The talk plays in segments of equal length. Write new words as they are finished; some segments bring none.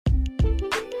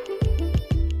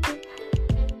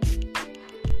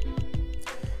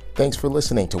Thanks for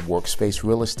listening to Workspace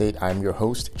Real Estate. I'm your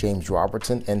host, James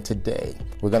Robertson, and today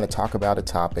we're going to talk about a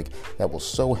topic that will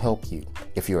so help you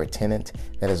if you're a tenant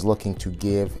that is looking to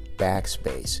give back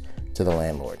space to the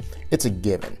landlord. It's a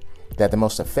given that the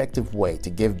most effective way to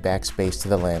give back space to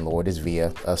the landlord is via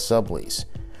a sublease,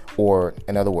 or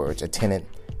in other words, a tenant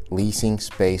leasing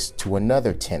space to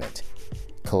another tenant,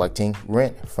 collecting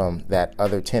rent from that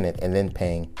other tenant and then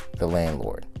paying the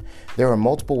landlord. There are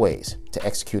multiple ways to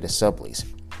execute a sublease,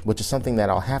 which is something that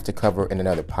I'll have to cover in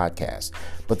another podcast.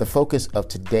 But the focus of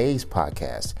today's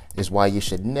podcast is why you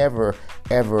should never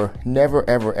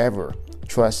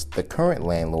trust the current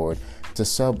landlord to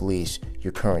sublease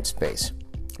your current space.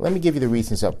 Let me give you the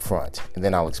reasons up front, and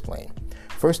then I'll explain.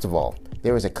 First of all,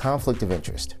 there is a conflict of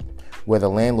interest where the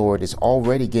landlord is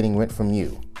already getting rent from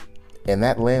you, and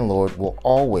that landlord will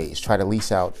always try to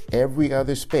lease out every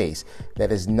other space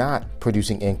that is not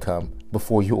producing income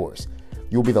before yours.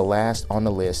 You'll be the last on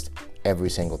the list every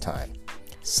single time.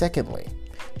 Secondly,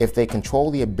 if they control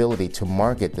the ability to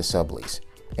market the sublease,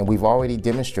 and we've already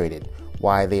demonstrated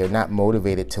why they are not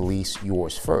motivated to lease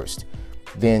yours first,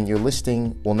 then your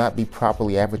listing will not be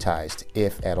properly advertised,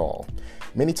 if at all.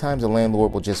 Many times a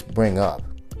landlord will just bring up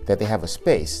that they have a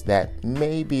space that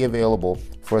may be available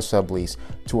for a sublease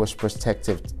to a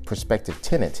prospective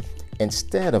tenant,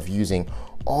 instead of using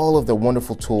all of the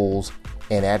wonderful tools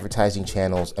and advertising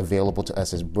channels available to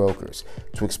us as brokers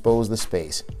to expose the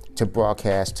space, to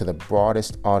broadcast to the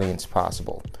broadest audience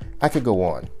possible. I could go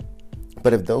on,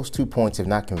 but if those 2 points have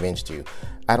not convinced you,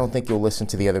 I don't think you'll listen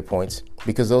to the other points,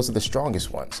 because those are the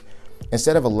strongest ones.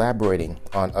 Instead of elaborating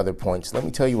on other points, let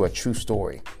me tell you a true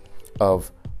story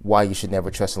of why you should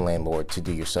never trust a landlord to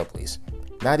do your sublease.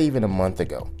 Not even a month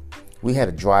ago, we had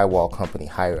a drywall company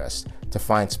hire us to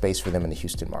find space for them in the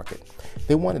Houston market.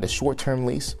 They wanted a short-term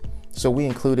lease, so we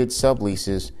included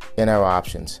subleases in our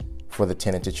options for the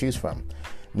tenant to choose from.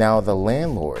 Now, the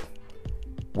landlord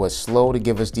was slow to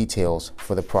give us details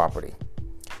for the property,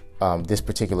 this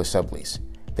particular sublease.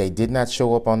 They did not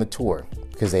show up on the tour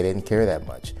because they didn't care that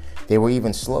much. They were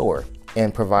even slower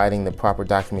in providing the proper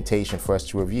documentation for us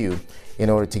to review in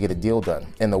order to get a deal done.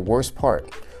 And the worst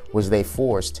part was they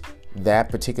forced that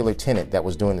particular tenant that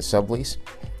was doing the sublease,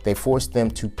 they forced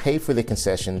them to pay for the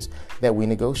concessions that we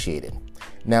negotiated.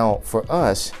 Now, for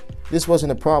us, this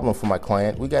wasn't a problem for my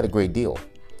client. We got a great deal.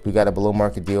 We got a below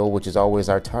market deal, which is always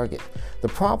our target. The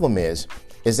problem is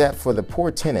that for the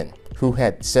poor tenant who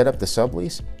had set up the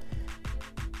sublease,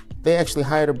 they actually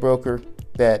hired a broker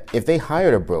that, if they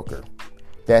hired a broker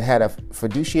that had a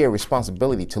fiduciary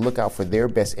responsibility to look out for their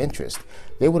best interest,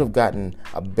 they would have gotten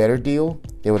a better deal,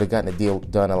 they would have gotten a deal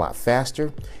done a lot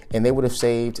faster, and they would have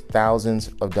saved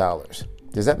thousands of dollars.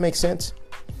 Does that make sense?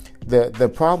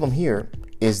 The problem here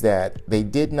is that they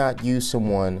did not use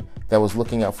someone that was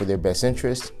looking out for their best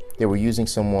interest. They were using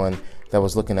someone that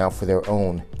was looking out for their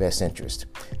own best interest.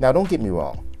 Now, don't get me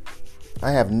wrong.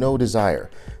 I have no desire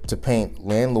to paint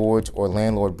landlords or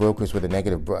landlord brokers with a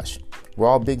negative brush. We're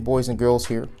all big boys and girls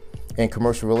here. In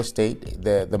commercial real estate,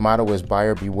 the motto is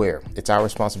buyer beware. It's our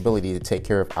responsibility to take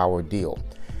care of our deal.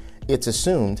 It's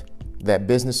assumed that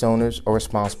business owners are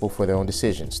responsible for their own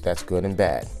decisions. That's good and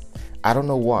bad. I don't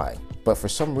know why, but for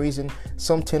some reason,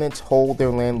 some tenants hold their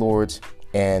landlords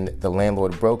and the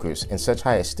landlord brokers in such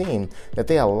high esteem that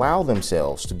they allow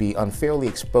themselves to be unfairly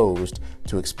exposed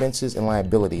to expenses and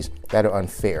liabilities that are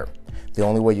unfair. The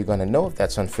only way you're going to know if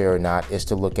that's unfair or not is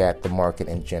to look at the market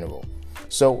in general.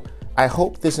 So I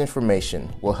hope this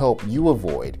information will help you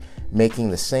avoid making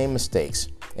the same mistakes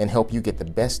and help you get the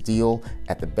best deal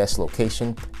at the best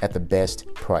location at the best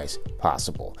price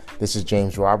possible. This is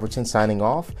James Robertson signing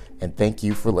off, and thank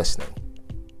you for listening.